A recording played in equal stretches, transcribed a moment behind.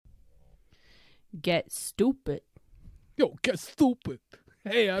Get stupid. Yo, get stupid.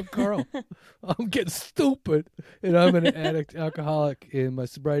 Hey, I'm Carl. I'm getting stupid. And I'm an addict alcoholic, and my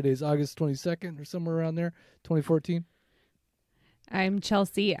sobriety is August 22nd or somewhere around there, 2014. I'm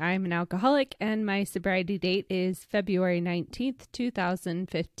Chelsea. I'm an alcoholic, and my sobriety date is February 19th,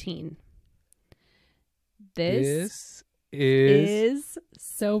 2015. This is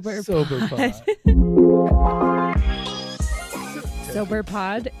Sober Pod. Sober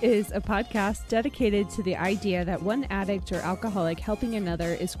Pod is a podcast dedicated to the idea that one addict or alcoholic helping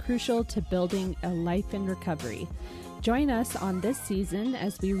another is crucial to building a life in recovery. Join us on this season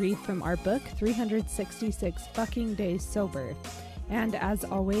as we read from our book, 366 Fucking Days Sober. And as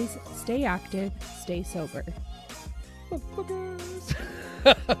always, stay active, stay sober.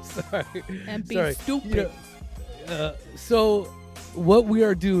 Sorry. And be stupid. So what we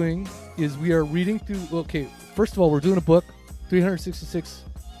are doing is we are reading through, okay, first of all, we're doing a book, 366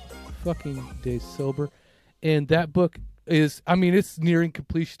 Fucking Days Sober. And that book is, it's nearing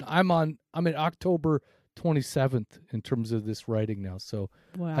completion. I'm at October 27th in terms of this writing now. So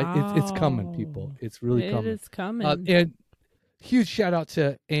Wow. it's coming, people. It's really coming. It is coming. And huge shout out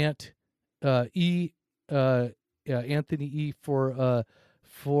to Anthony E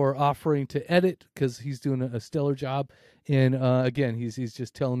for offering to edit, because he's doing a stellar job. And again, he's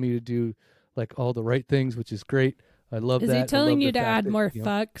just telling me to do like all the right things, which is great. I love that. Is he telling you to add more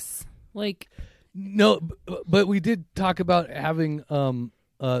fucks? Like, no, but we did talk about having thrown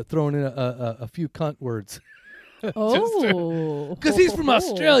in a few cunt words. Oh, because he's from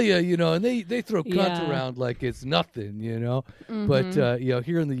Australia, and they throw cunt around like it's nothing, Mm-hmm. But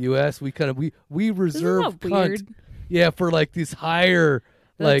here in the U.S. we reserve cunt, weird? For like these higher,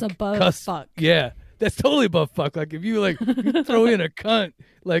 That's like above fuck. Yeah, that's totally above fuck. Like if you you throw in a cunt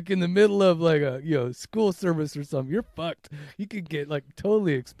like in the middle of like a school service or something, you're fucked. You could get like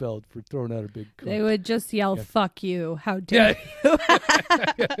totally expelled for throwing out a big cunt. They would just yell, "Fuck you! How dare you!"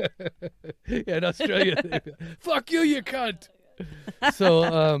 Yeah, in Australia, they'd be like, "Fuck you, you cunt."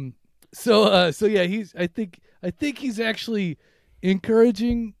 So yeah, I think he's actually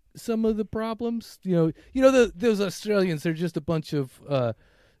encouraging some of the problems. Those Australians, they're just a bunch of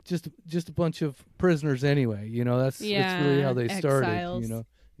just a bunch of prisoners anyway. That's really how they exiles. started.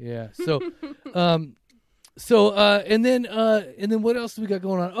 Yeah. So and then what else do we got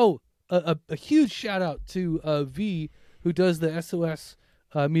going on? Oh, a huge shout out to V, who does the SOS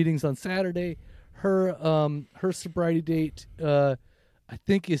meetings on Saturday. Her sobriety date I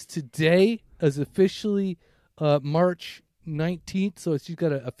think is today, is officially March 19th, so she's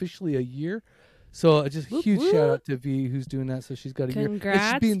got officially a year. So just a huge shout out to V, who's doing that. So she's got a year.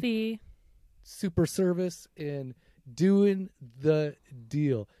 Congrats, V. Super service and doing the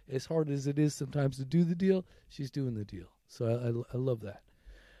deal. As hard as it is sometimes to do the deal, she's doing the deal. So I love that.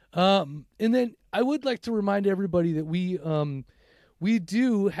 And then I would like to remind everybody that we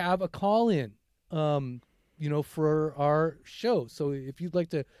do have a call-in, for our show. So if you'd like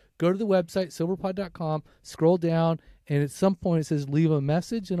to go to the website, soberpod.com, scroll down, and at some point it says leave a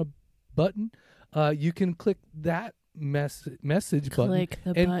message and a button. You can click that message button. Click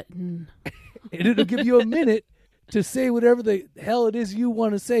the button. And it'll give you a minute to say whatever the hell it is you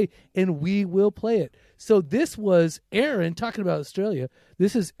want to say, and we will play it. So this was Aaron talking about Australia.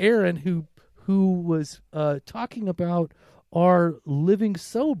 This is Aaron who was talking about our Living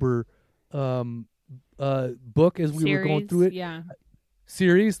Sober book as we were going through it. Yeah.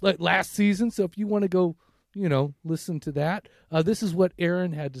 Series like last season. So if you want to go, listen to that, this is what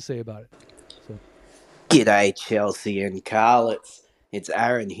Aaron had to say about it. So. G'day, Chelsea and Carl. It's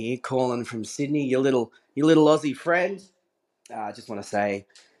Aaron here, calling from Sydney. Your little Aussie friend. I just want to say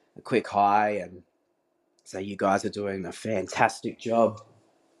a quick hi and say you guys are doing a fantastic job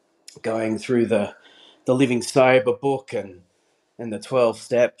going through the Living Sober book and the 12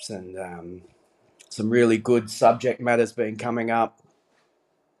 steps, and some really good subject matter's been coming up.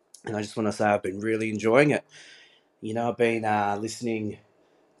 And I just want to say I've been really enjoying it. I've been listening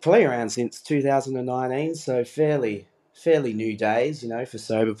probably around since 2019, so fairly new days, for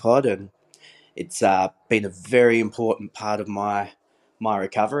SoberPod, and it's been a very important part of my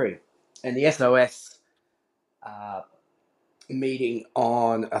recovery. And the SOS meeting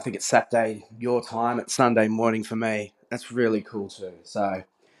on, I think it's Saturday your time, it's Sunday morning for me. That's really cool too. So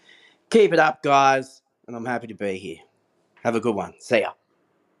keep it up, guys, and I'm happy to be here. Have a good one. See ya.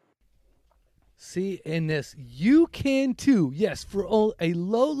 See, in this, you can too. Yes, for a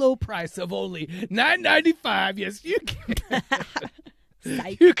low price of only $9.95. Yes, you can.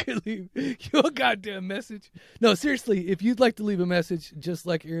 Psych. You can leave your goddamn message. No, seriously, if you'd like to leave a message, just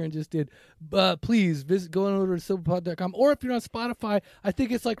like Aaron just did, please go on over to silverpod.com. Or if you're on Spotify, I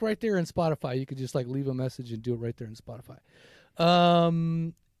think it's like right there in Spotify. You could just like leave a message and do it right there in Spotify.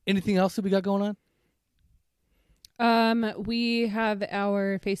 Anything else that we got going on? We have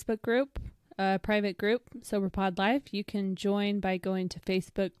our Facebook group, private group, SoberPod Live. You can join by going to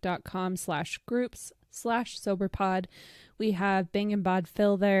facebook.com/groups/SoberPod. We have Bang and Bod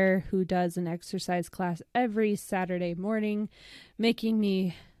Phil there, who does an exercise class every Saturday morning, making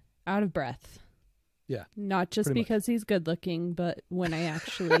me out of breath. Yeah. Not just because he's good looking, but when I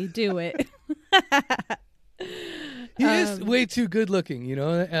actually do it. He is way too good looking, you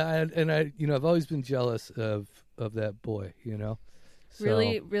know, and I, you know, I've always been jealous of that boy, you know. So,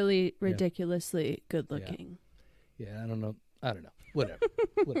 really ridiculously good looking. Yeah, I don't know. Whatever.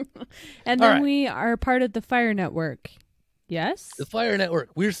 And then we are part of the Fire Network. Yes? The Fire Network.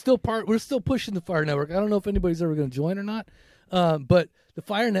 We're still pushing the Fire Network. I don't know if anybody's ever going to join or not. But the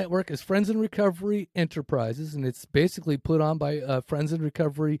Fire Network is Friends in Recovery Enterprises, and it's basically put on by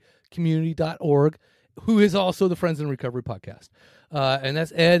friendsandrecoverycommunity.org, who is also the Friends in Recovery podcast. And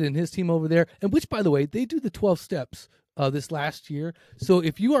that's Ed and his team over there. And which, by the way, they do the 12 steps this last year. So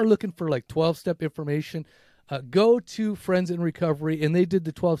if you are looking for like 12-step information, go to Friends in Recovery, and they did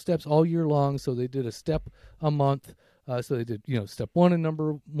the 12 steps all year long. So they did a step a month. So they did, you know, step 1 in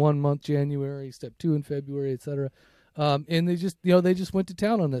number 1 month, January, step 2 in February, etc. And they just, you know, they just went to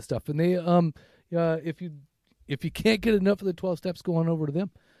town on that stuff. And they, if you can't get enough of the 12 steps, go on over to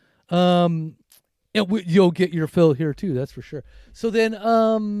them. And you'll get your fill here too. That's for sure. So then,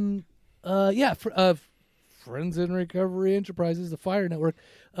 Friends in Recovery Enterprises, the Fire Network.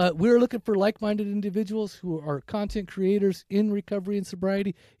 We're looking for like-minded individuals who are content creators in recovery and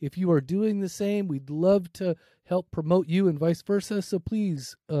sobriety. If you are doing the same, we'd love to help promote you and vice versa. So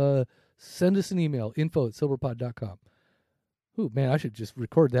please send us an email, info@soberpod.com. Ooh, man, I should just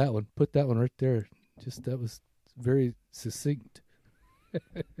record that one. Put that one right there. That was very succinct.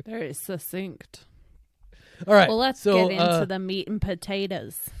 Very succinct. All right. Well, let's get into the meat and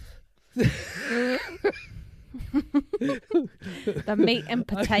potatoes. The meat and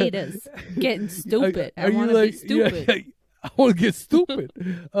potatoes. Getting stupid. I want to be stupid. Yeah, I want to get stupid.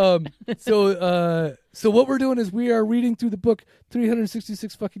 So what we're doing is we are reading through the book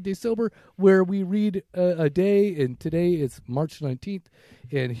 366 Fucking Days Sober, where we read a day, and today it's March 19th,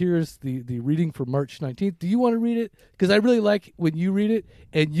 and here's the reading for March 19th. Do you want to read it? Because I really like when you read it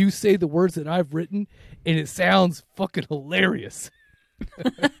and you say the words that I've written, and it sounds fucking hilarious.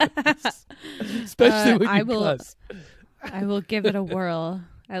 Especially when you cuss. I will give it a whirl.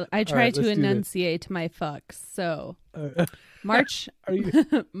 I try to enunciate my fucks. So March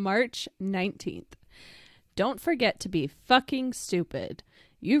 19th. Don't forget to be fucking stupid.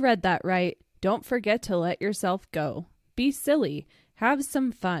 You read that right. Don't forget to let yourself go. Be silly. Have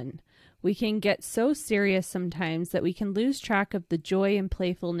some fun. We can get so serious sometimes that we can lose track of the joy and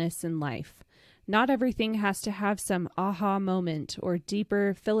playfulness in life. Not everything has to have some aha moment or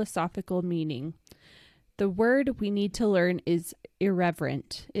deeper philosophical meaning. The word we need to learn is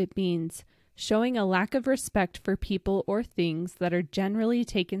irreverent. It means showing a lack of respect for people or things that are generally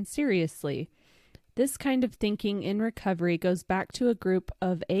taken seriously. This kind of thinking in recovery goes back to a group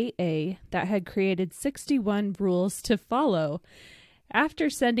of AA that had created 61 rules to follow. After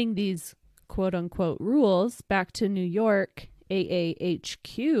sending these quote-unquote rules back to New York,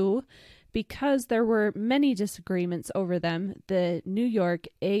 AAHQ, because there were many disagreements over them, the New York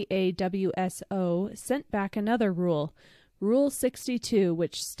AAWSO sent back another rule, Rule 62,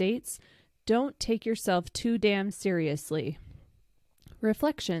 which states, don't take yourself too damn seriously.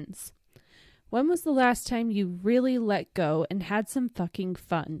 Reflections. When was the last time you really let go and had some fucking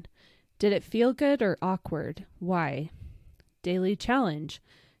fun? Did it feel good or awkward? Why? Daily challenge.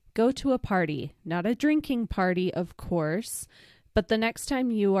 Go to a party, not a drinking party, of course, but the next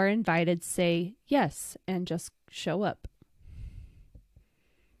time you are invited, say yes and just show up.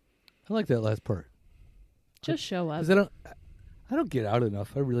 I like that last part. Just show up. 'Cause I don't get out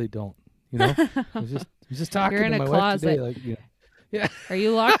enough. I really don't. You know, I was just talking You're in to my a wife today. closet. Like, you know, yeah. Are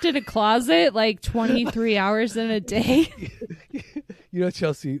you locked in a closet like 23 hours in a day? You know,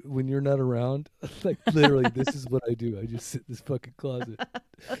 Chelsea, when you're not around, like literally, this is what I do. I just sit in this fucking closet.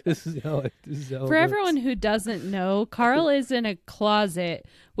 This is how For everyone who doesn't know, Carl is in a closet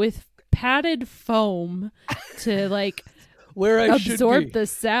with padded foam to like where I absorb the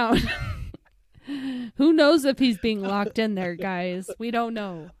sound. Who knows if he's being locked in there, guys? We don't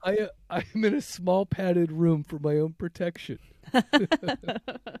know. I'm in a small padded room for my own protection.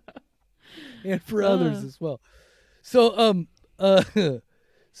 And for others as well. So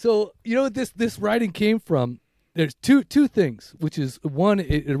So you know what this writing came from? There's two things, which is one,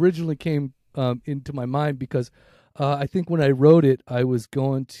 it originally came into my mind because I think when I wrote it, I was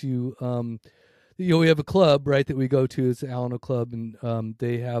going to we have a club, right, that we go to. It's the Alano Club, and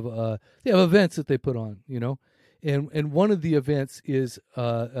they have events that they put on, and one of the events is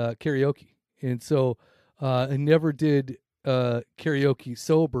karaoke, and so I never did karaoke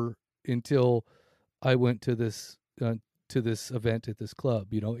sober until I went to this event at this club,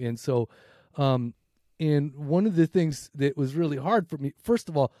 and so and one of the things that was really hard for me, first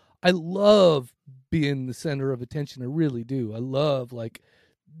of all, I love being the center of attention. I really do. I love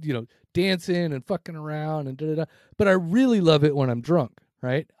dancing and fucking around and da-da-da. But I really love it when I'm drunk,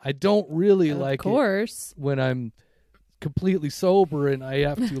 right? I don't really like it when I'm completely sober and I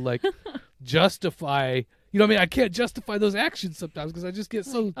have to justify, I can't justify those actions sometimes because I just get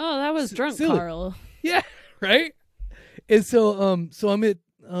so that was drunk, silly. Carl. Yeah, right? And so I'm at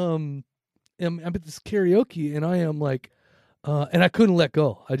this karaoke and I am and I couldn't let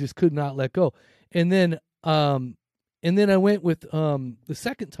go. I just could not let go. And then I went with the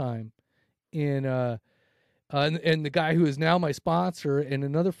second time, and the guy who is now my sponsor and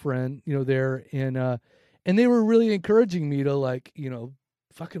another friend, there, and they were really encouraging me to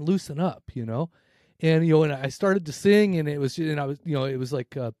fucking loosen up, and I started to sing, and it was, and I was, it was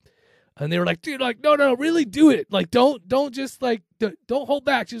and they were like, dude, no, really do it. Don't just don't hold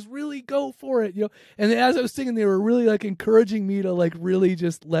back. Just really go for it, And then as I was singing, they were really encouraging me to really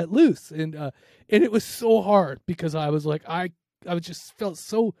just let loose. And it was so hard because I was I just felt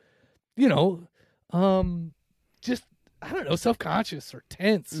so, just, I don't know, self-conscious or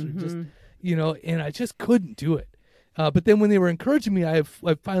tense or just, and I just couldn't do it. But then when they were encouraging me, I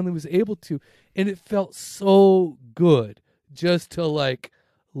finally was able to, and it felt so good just to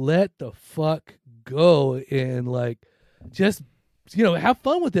let the fuck go and just have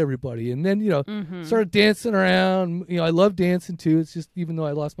fun with everybody. And then started dancing around. I love dancing too. It's just, even though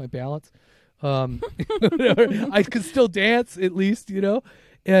I lost my balance, I could still dance at least,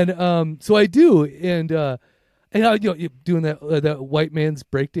 and so I do. And I, doing that white man's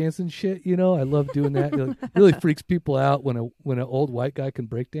breakdancing shit, I love doing that. It really freaks people out when an old white guy can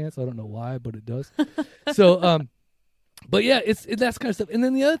breakdance. I don't know why, but it does. So but yeah, it's that kind of stuff. And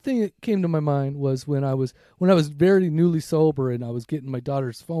then the other thing that came to my mind was when I was very newly sober and I was getting my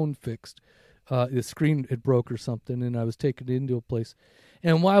daughter's phone fixed. The screen had broke or something, and I was taking it into a place.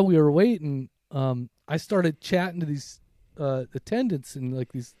 And while we were waiting, I started chatting to these attendants and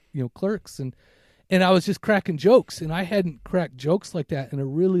these clerks, and I was just cracking jokes, and I hadn't cracked jokes like that in a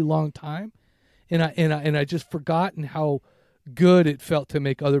really long time, and I just forgotten how good it felt to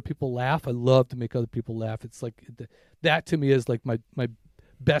make other people laugh. I love to make other people laugh. It's that to me is my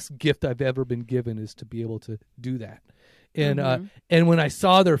best gift I've ever been given, is to be able to do that. And and when I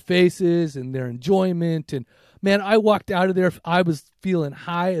saw their faces and their enjoyment, and man, I walked out of there, I was feeling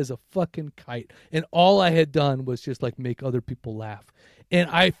high as a fucking kite, and all I had done was just make other people laugh, and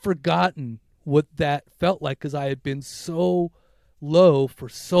I'd forgotten what that felt like because I had been so low for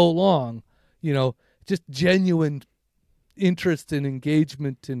so long, just genuine interest and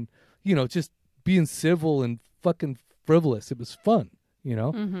engagement and just being civil and fucking frivolous. It was fun,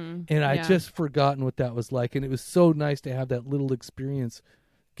 and I just forgotten what that was like, and it was so nice to have that little experience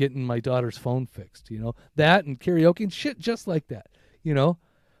getting my daughter's phone fixed, that and karaoke and shit just like that.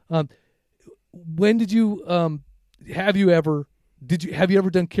 When did you have you ever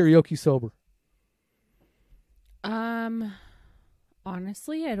done karaoke sober?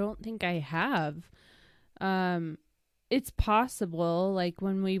 Honestly, I don't think I have. It's possible,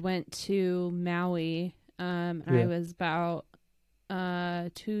 when we went to Maui, I was about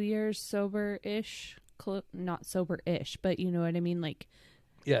 2 years sober-ish, not sober-ish, but you know what I mean,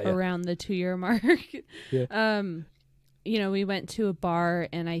 around the 2-year mark. Yeah. We went to a bar,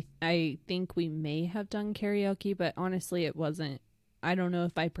 and I think we may have done karaoke, but honestly, it wasn't. I don't know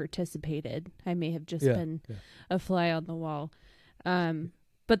if I participated. I may have just been a fly on the wall.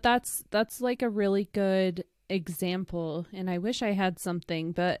 But that's a really good example, and I wish I had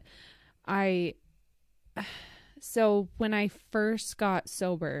something, but so when I first got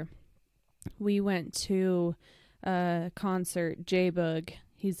sober, we went to a concert. J-Bug,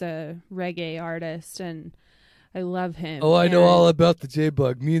 he's a reggae artist, and I love him. Oh, I know all about the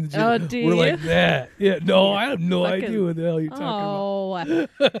J-Bug. Me and the J-Bug, we're like that. Yeah, no, I have no idea what the hell you're talking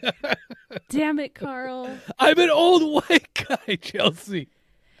about. Damn it, Carl. I'm an old white guy, Chelsea.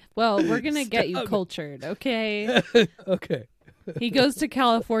 Well, we're going to get you cultured, okay? Okay. He goes to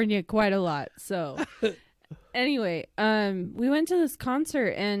California quite a lot, so. Anyway, we went to this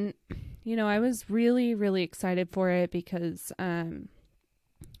concert, and I was really, really excited for it because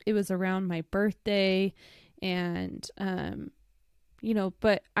it was around my birthday, and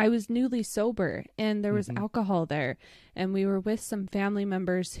but I was newly sober, and there was alcohol there, and we were with some family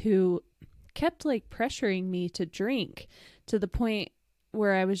members who kept like pressuring me to drink, to the point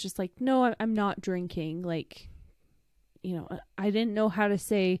where I was just like, no, I'm not drinking. Like, I didn't know how to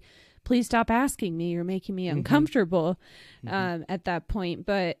say, please stop asking me, you're making me uncomfortable at that point.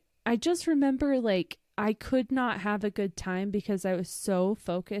 But I just remember, like, I could not have a good time because I was so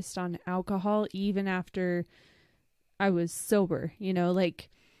focused on alcohol even after I was sober. Like,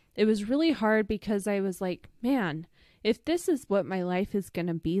 it was really hard because I was like, man, if this is what my life is going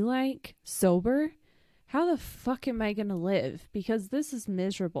to be like sober, how the fuck am I going to live? Because this is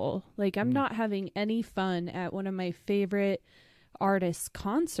miserable. Like, I'm not having any fun at one of my favorite artists'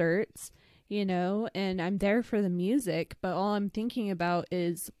 concerts, and I'm there for the music, but all I'm thinking about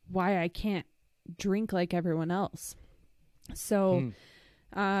is why I can't drink like everyone else. So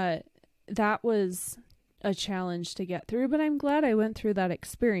that was a challenge to get through, but I'm glad I went through that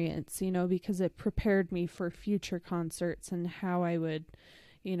experience, because it prepared me for future concerts and how I would,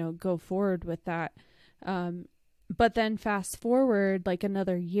 go forward with that. But then fast forward like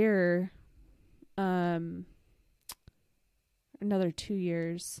another year, another 2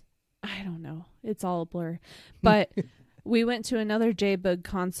 years, I don't know, it's all a blur, but we went to another J-Bug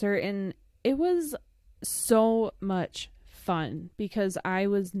concert, and it was so much fun because I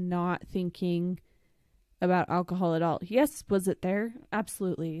was not thinking about alcohol at all. Yes, was it there?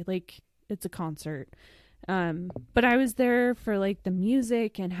 Absolutely. Like, it's a concert. But I was there for like the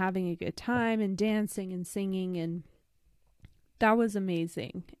music and having a good time and dancing and singing, and that was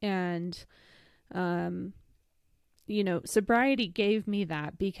amazing. And, sobriety gave me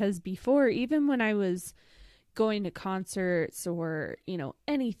that, because before, even when I was going to concerts or,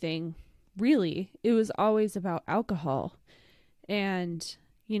 anything, really, it was always about alcohol. And,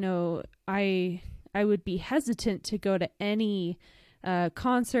 I would be hesitant to go to any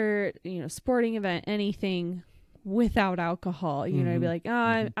concert, sporting event, anything without alcohol. I'd be like,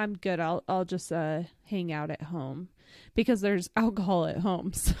 I'm good. I'll just hang out at home because there's alcohol at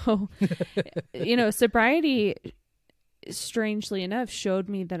home. So, sobriety, strangely enough, showed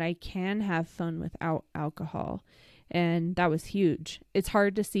me that I can have fun without alcohol. And that was huge. It's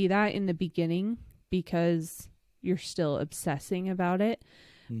hard to see that in the beginning because you're still obsessing about it.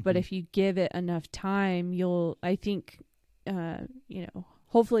 But if you give it enough time, I think,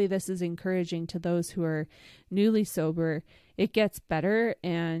 hopefully this is encouraging to those who are newly sober. It gets better.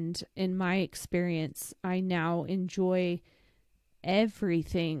 And in my experience, I now enjoy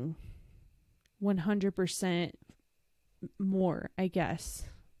everything 100% more, I guess.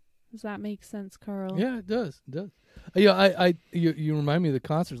 Does that make sense, Carl? Yeah, it does. It does. Yeah, you remind me of the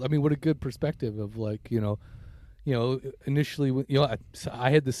concerts. I mean, what a good perspective of, like, initially, I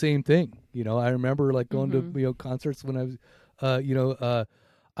had the same thing. I remember like going to concerts when I was,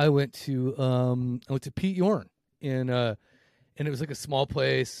 I went to Pete Yorn, and it was like a small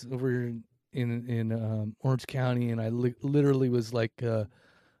place over in Orange County, and I literally was like,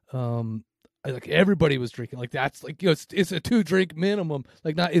 like everybody was drinking. Like, that's like, it's a 2-drink minimum.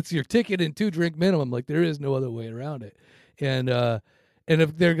 Like, not, it's your ticket and 2-drink minimum. Like, there is no other way around it. And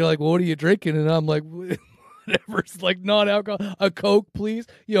if they're like, well, what are you drinking? And I'm like, whatever's like non-alcohol, a Coke, please.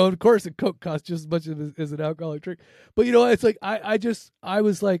 Of course, a Coke costs just as much as an alcoholic drink. But it's like I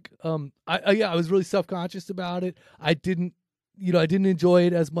was like, I was really self-conscious about it. I didn't enjoy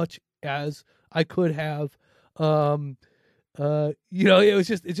it as much as I could have. It's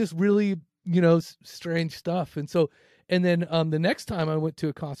just really, strange stuff. And then the next time I went to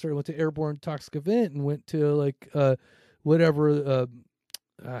a concert, I went to Airborne Toxic Event and went to like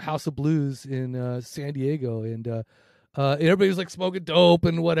House of Blues in San Diego, and everybody was like smoking dope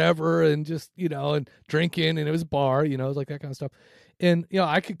and whatever, and just and drinking, and it was a bar, it was like that kind of stuff. And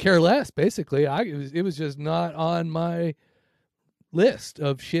I could care less, basically. It was just not on my list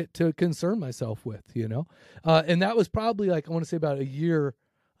of shit to concern myself with, and that was probably like, I want to say about a year,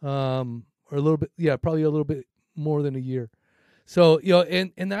 or a little bit, probably a little bit more than a year. So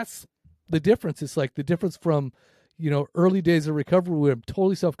and that's the difference. It's like the difference from early days of recovery where I'm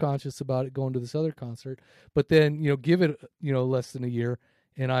totally self-conscious about it, going to this other concert, but then, give it, less than a year,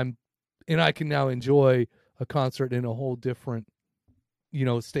 and I can now enjoy a concert in a whole different,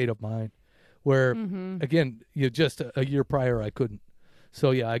 state of mind, where again, just a year prior, I couldn't.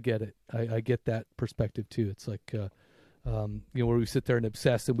 So yeah, I get it. I get that perspective too. It's like, where we sit there and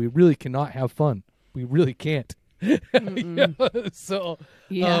obsess, and we really cannot have fun. We really can't. So,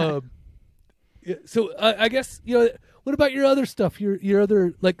 yeah. So I guess, what about your other stuff? Your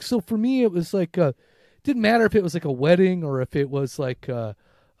other, like, so for me, it was like, didn't matter if it was like a wedding or if it was like,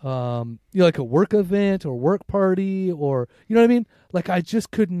 like a work event or work party or, you know what I mean? Like, I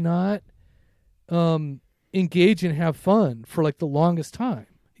just could not, engage and have fun for like the longest time,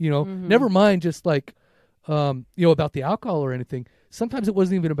 never mind just like, about the alcohol or anything. Sometimes it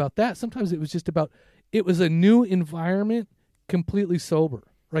wasn't even about that. Sometimes it was just about, it was a new environment, completely sober,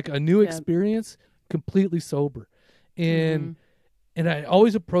 like a new experience, completely sober. And I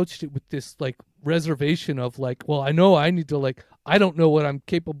always approached it with this like reservation of like, well, I know I need to like, I don't know what I'm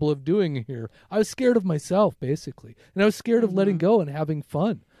capable of doing here. I was scared of myself basically. And I was scared of letting go and having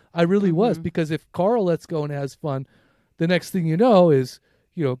fun. I really was, because if Carl lets go and has fun, the next thing you know is,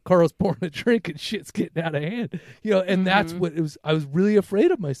 Carl's pouring a drink and shit's getting out of hand, and that's what it was. I was really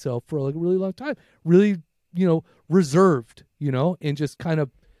afraid of myself for like a really long time, really, reserved, and just kind of,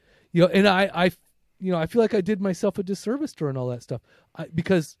 and I feel like I did myself a disservice during all that stuff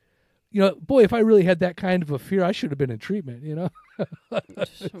because, boy, if I really had that kind of a fear, I should have been in treatment,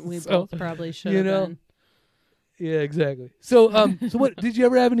 We both probably should have been. Yeah, exactly. So, so what, did you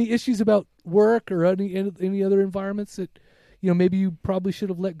ever have any issues about work or any other environments that, maybe you probably should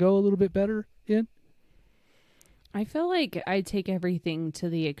have let go a little bit better in? I feel like I take everything to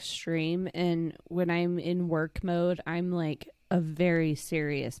the extreme, and when I'm in work mode, I'm like a very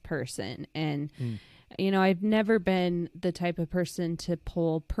serious person. And, I've never been the type of person to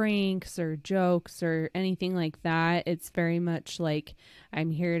pull pranks or jokes or anything like that. It's very much like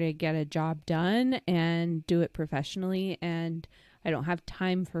I'm here to get a job done and do it professionally, and I don't have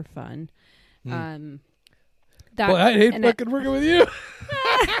time for fun. Boy, I hate fucking working with you.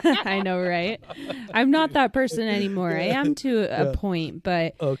 I know, right? I'm not that person anymore. I am to a point,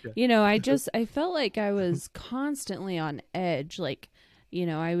 but I felt like I was constantly on edge. Like,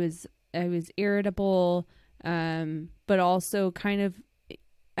 I was irritable, but also kind of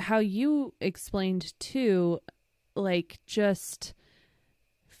how you explained too, like just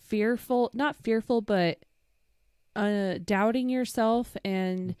not fearful, but doubting yourself.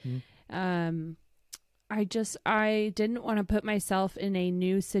 And, I didn't want to put myself in a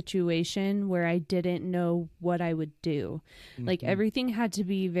new situation where I didn't know what I would do. Like everything had to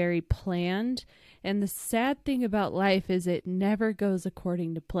be very planned. And the sad thing about life is it never goes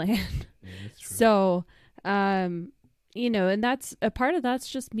according to plan. Yeah, that's true. So, and that's a part of that's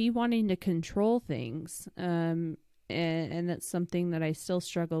just me wanting to control things. And that's something that I still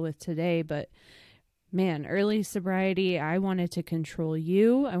struggle with today, but man, early sobriety, I wanted to control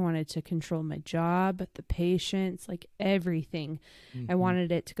you. I wanted to control my job, the patients, like everything. I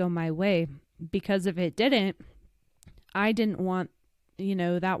wanted it to go my way, because if it didn't, I didn't want,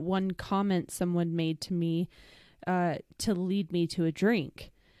 that one comment someone made to me to lead me to a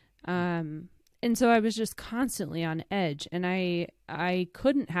drink. And so I was just constantly on edge, and I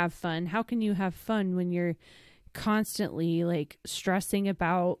couldn't have fun. How can you have fun when you're constantly like stressing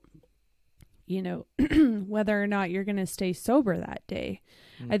about whether or not you're going to stay sober that day?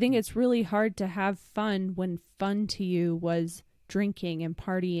 I think it's really hard to have fun when fun to you was drinking and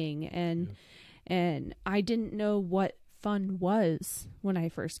partying, and I didn't know what fun was when I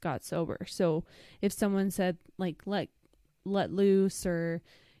first got sober. So if someone said like let loose or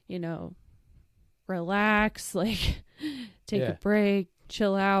relax, like take a break,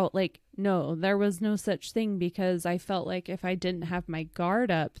 chill out, like no, there was no such thing, because I felt like if I didn't have my guard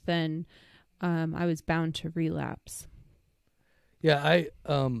up, then I was bound to relapse. Yeah,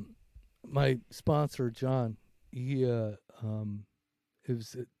 my sponsor, John, he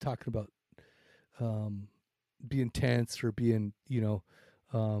was talking about being tense or being,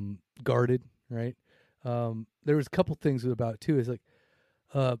 guarded, right? There was a couple things about it too. Is like,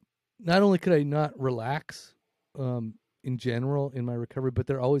 not only could I not relax in general in my recovery, but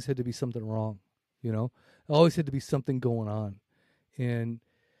there always had to be something wrong, always had to be something going on. And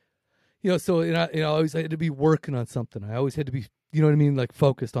so I always had to be working on something. I always had to be, like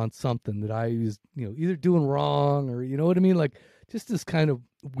focused on something that I was, either doing wrong or, like just this kind of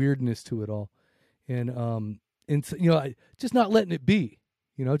weirdness to it all. And so, just not letting it be,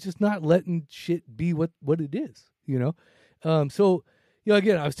 just not letting shit be what it is, So,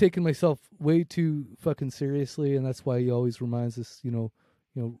 again, I was taking myself way too fucking seriously. And that's why he always reminds us,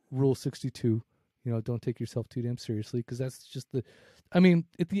 Rule 62, don't take yourself too damn seriously. 'Cause that's just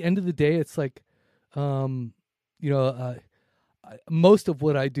at the end of the day, it's like, most of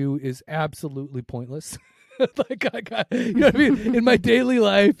what I do is absolutely pointless. Like I got, in my daily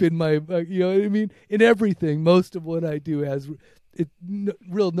life, in my, in everything, most of what I do has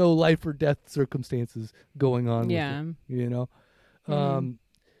no life or death circumstances going on. Yeah. With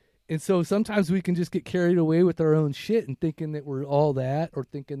it, And so sometimes we can just get carried away with our own shit and thinking that we're all that, or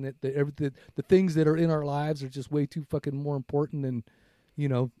thinking that the things that are in our lives are just way too fucking more important than,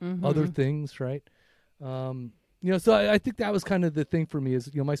 other things, right? So I think that was kind of the thing for me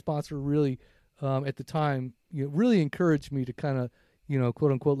is, my sponsor really, at the time, really encouraged me to kind of,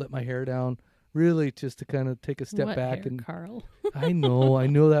 quote unquote, let my hair down, really just to kind of take a step back. Hair, and Carl? I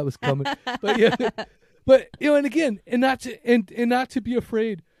know that was coming, but yeah, but and again, and not to be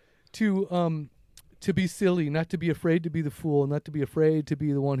afraid to be silly, not to be afraid to be the fool, not to be afraid to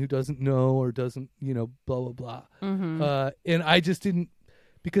be the one who doesn't know or doesn't, blah blah blah. And I just didn't,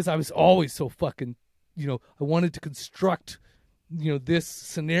 because I was always so fucking, I wanted to construct, this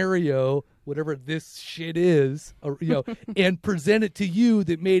scenario, whatever this shit is, or, and present it to you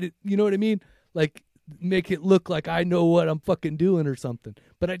that made it, you know what I mean? Like, make it look like I know what I'm fucking doing or something,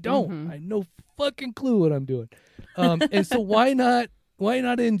 but I don't. I no fucking clue what I'm doing. And so why not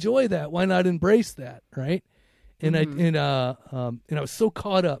enjoy that? Why not embrace that? Right. And I was so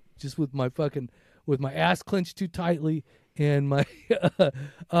caught up just with my ass clenched too tightly and my,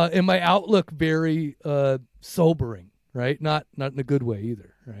 and my outlook very, sobering, right? Not in a good way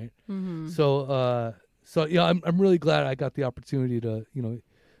either. Right. So yeah, I'm really glad I got the opportunity to,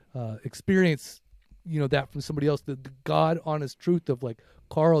 experience, that from somebody else, the God honest truth of like,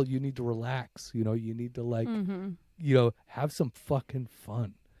 Carl, you need to relax, you need to like, have some fucking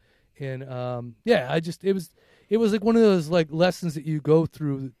fun. And, it was like one of those like lessons that you go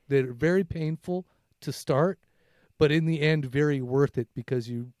through that are very painful to start, but in the end, very worth it, because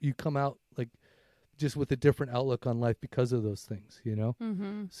you come out like just with a different outlook on life because of those things,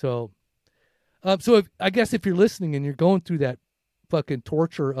 So, I guess if you're listening and you're going through that fucking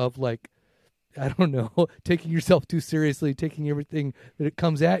torture of like, I don't know, taking yourself too seriously, taking everything that it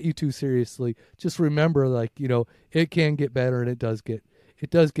comes at you too seriously, just remember, like, it can get better, and it does get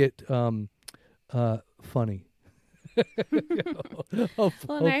funny. Well,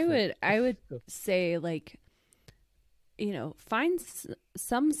 and I would say, like, find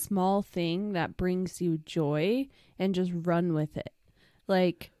some small thing that brings you joy and just run with it.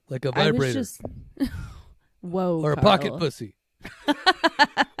 Like a vibrator. Whoa, or a Carl. pocket pussy.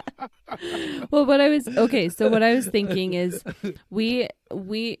 Well, what I was thinking is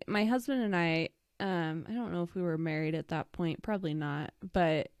my husband and I don't know if we were married at that point, probably not,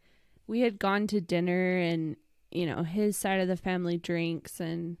 but we had gone to dinner, and his side of the family drinks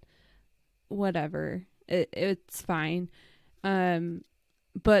and whatever. It's fine.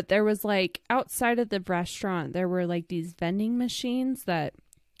 But there was like, outside of the restaurant, there were like these vending machines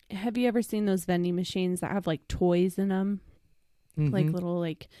have you ever seen those vending machines that have like toys in them? Like little,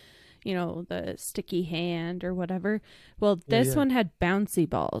 like, the sticky hand or whatever. Well, this one had bouncy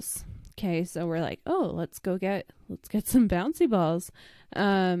balls. Okay. So we're like, oh, let's get some bouncy balls.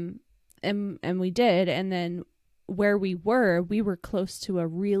 And we did. And then where we were close to a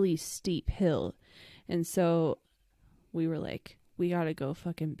really steep hill. And so we were like, we got to go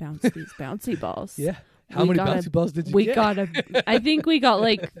fucking bounce these bouncy balls. Yeah. How many bouncy balls did you get? I think we got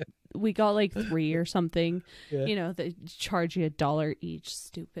like 3 or something. Yeah. They charge you $1 each.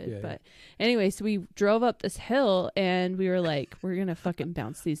 Stupid. Yeah, but anyway, so we drove up this hill, and we were like, we're going to fucking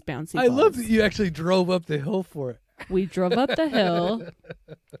bounce these bouncy balls. I love that you actually drove up the hill for it. We drove up the hill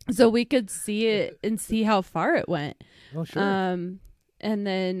so we could see it and see how far it went. Oh, sure. And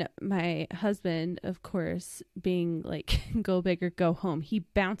then my husband, of course, being like, go big or go home, he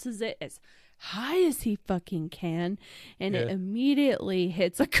bounces it as high as he fucking can, and it immediately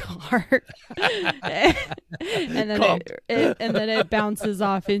hits a car. and then it bounces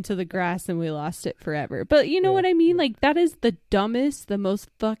off into the grass, and we lost it forever. But you know what I mean? Like, that is the dumbest, the most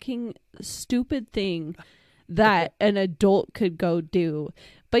fucking stupid thing that an adult could go do.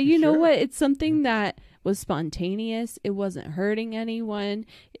 But you know what? It's something that was spontaneous. It wasn't hurting anyone.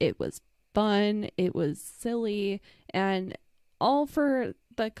 It was fun. It was silly, and all for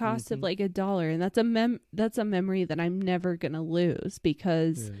the cost of like $1. And that's a memory that I'm never gonna lose,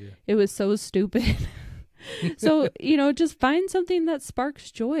 because it was so stupid. So just find something that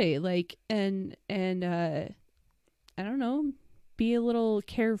sparks joy, like, and I don't know, be a little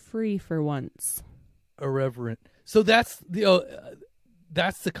carefree for once. Irreverent. So that's the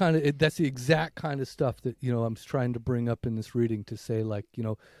that's the exact kind of stuff that I'm trying to bring up in this reading, to say, like,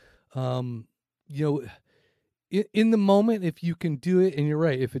 in the moment, if you can do it, and you're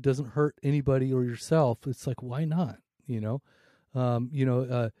right, if it doesn't hurt anybody or yourself, it's like, why not? I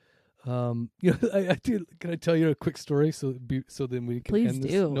do. Can I tell you a quick story so then we can end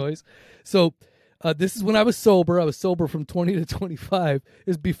this noise? So this is when I was sober. I was sober from 20 to 25.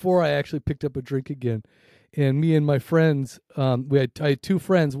 Is before I actually picked up a drink again, and me and my friends, I had two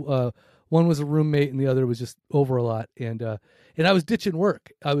friends. One was a roommate, and the other was just over a lot. And I was ditching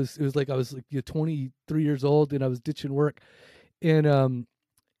work. I was 23 years old, and I was ditching work. And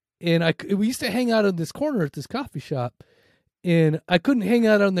we used to hang out in this corner at this coffee shop, and I couldn't hang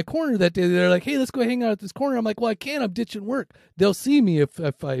out on the corner that day. They're like, "Hey, let's go hang out at this corner." I'm like, "Well, I can't. I'm ditching work. They'll see me if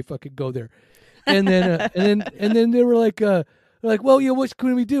I could go there." And then and then they were like, "Well, what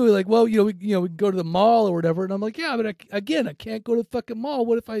can we do?" Like, "Well, we can go to the mall or whatever." And I'm like, "Yeah, but I can't go to the fucking mall.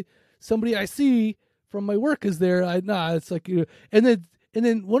 What if somebody I see from my work is there?" It's like, and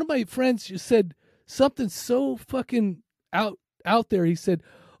then one of my friends just said something so fucking out there. He said,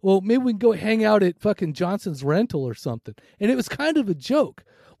 "Well, maybe we can go hang out at fucking Johnson's Rental or something." And it was kind of a joke.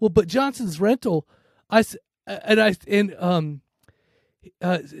 Well, but Johnson's Rental, and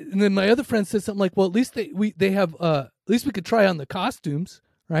then my other friend said something like, "Well, at least they have at least we could try on the costumes,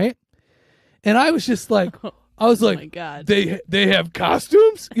 right?" And I was just like, oh my God. they have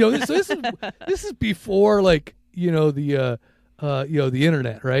costumes? This is before like, the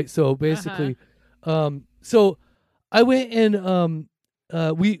internet, right? So basically, so I went and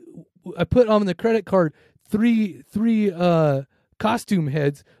I put on the credit card three costume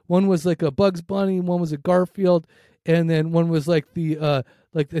heads. One was like a Bugs Bunny, one was a Garfield, and then one was like the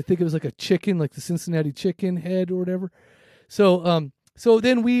I think it was like a chicken, like the Cincinnati chicken head or whatever. So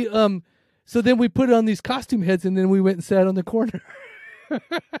then we put on these costume heads, and then we went and sat on the corner.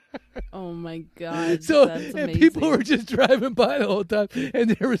 Oh my God. So that's and amazing. people were just driving by the whole time, and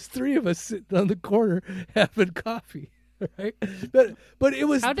there was three of us sitting on the corner having coffee. Right? But it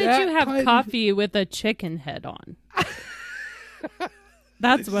was. How did you have coffee with a chicken head on?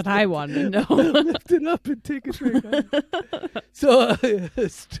 That's what I want to know. Lift it up and take a drink. So,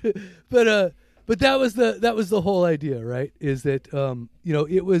 but that was the whole idea, right? Is that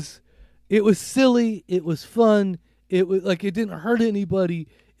it was silly, it was fun, it was like it didn't hurt anybody.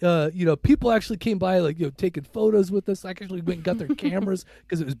 People actually came by, like, taking photos with us. I actually went and got their cameras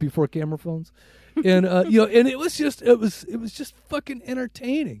because it was before camera phones, and and it was just fucking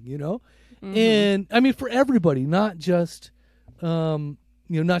entertaining, Mm-hmm. And I mean for everybody, not just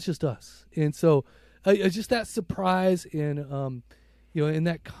not just us. And so just that surprise and and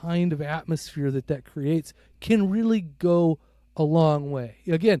that kind of atmosphere that creates can really go a long way.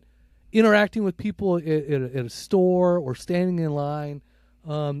 Again, interacting with people at a store or standing in line.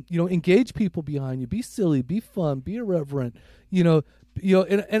 Engage people behind you. Be silly. Be fun. Be irreverent. And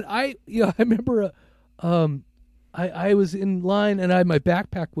I remember, I was in line and I had my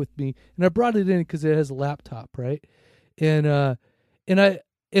backpack with me and I brought it in because it has a laptop, right? And I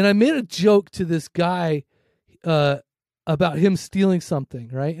made a joke to this guy, about him stealing something,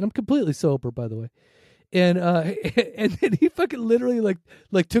 right? And I'm completely sober, by the way. And and then he fucking literally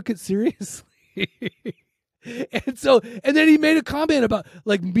like took it seriously. And then he made a comment about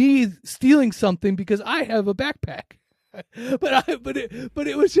like me stealing something because I have a backpack. But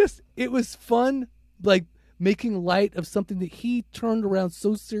it was fun, like making light of something that he turned around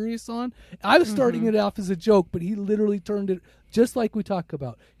so serious on. I was starting it off as a joke, but he literally turned it just like we talk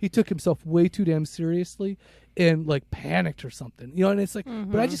about. He took himself way too damn seriously and like panicked or something, and it's like,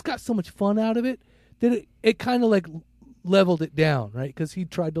 but I just got so much fun out of it that it kind of like leveled it down, right? Because he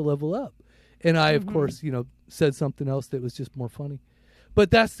tried to level up. And I, of course, said something else that was just more funny. But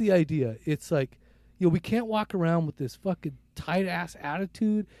that's the idea. It's like, we can't walk around with this fucking tight-ass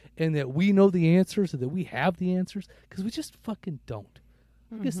attitude and that we know the answers or that we have the answers, because we just fucking don't.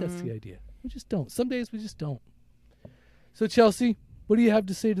 I guess that's the idea. We just don't. Some days we just don't. So, Chelsea, what do you have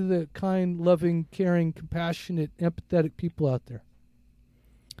to say to the kind, loving, caring, compassionate, empathetic people out there?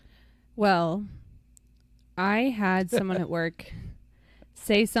 Well, I had someone at work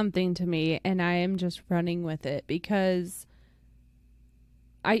say something to me, and I am just running with it because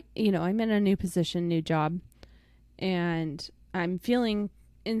I'm in a new position, new job, and I'm feeling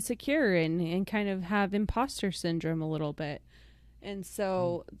insecure and kind of have imposter syndrome a little bit. And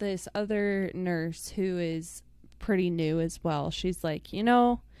so this other nurse who is pretty new as well, she's like,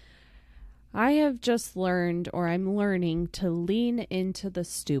 I have just learned, or I'm learning, to lean into the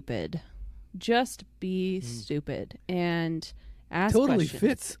stupid. Just be stupid and ask totally questions.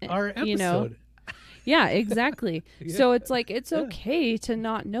 Fits our episode. Yeah, exactly. So it's like, it's okay to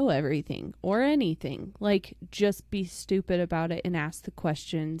not know everything or anything. Like, just be stupid about it and ask the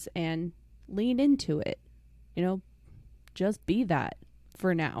questions and lean into it. Just be that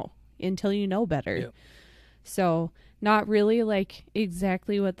for now until you know better. Yeah. So not really like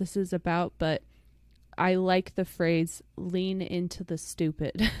exactly what this is about, but I like the phrase lean into the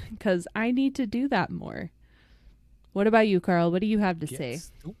stupid because I need to do that more. What about you, Carl? What do you have to say?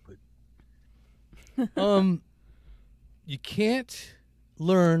 Stupid. You can't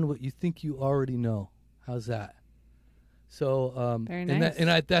learn what you think you already know. How's that? So, Very nice. and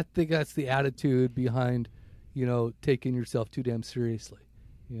I think that's the attitude behind, taking yourself too damn seriously.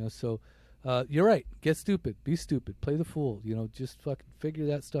 So you're right. Get stupid. Be stupid. Play the fool. Just fucking figure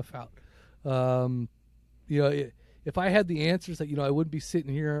that stuff out. If I had the answers that, I wouldn't be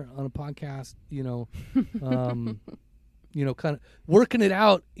sitting here on a podcast, kind of working it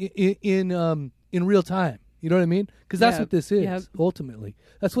out in real time. You know what I mean? Because that's what this is, ultimately.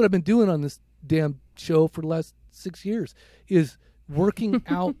 That's what I've been doing on this damn show for the last 6 years, is working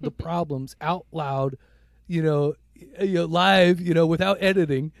out the problems out loud, live, without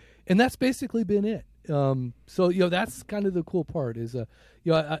editing. And that's basically been it. So that's kind of the cool part is,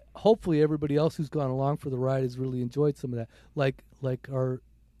 hopefully everybody else who's gone along for the ride has really enjoyed some of that, like our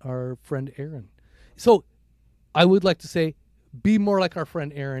friend Aaron. So I would like to say, be more like our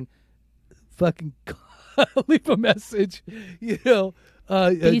friend Aaron. Fucking leave a message, join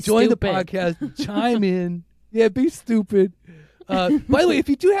the podcast, chime in. Yeah, be stupid. By the way, if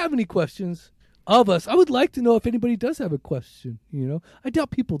you do have any questions of us, I would like to know if anybody does have a question. I doubt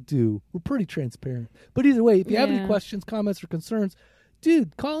people do. We're pretty transparent. But either way, if you have any questions, comments, or concerns,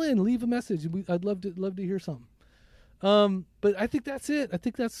 dude, call in, leave a message. I'd love to hear something. But I think that's it. I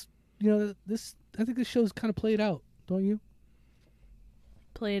think that's this. I think this show's kind of played out, don't you?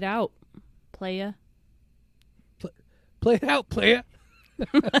 Play it out, playa. Play it out, playa.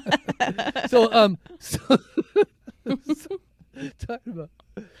 So talking about.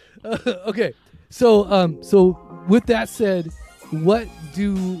 Okay, so with that said, what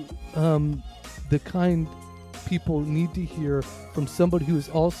do the kind people need to hear from somebody who is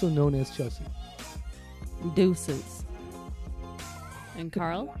also known as Chelsea? Deuces. And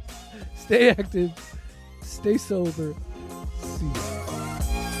Carl? Stay active, stay sober. See ya.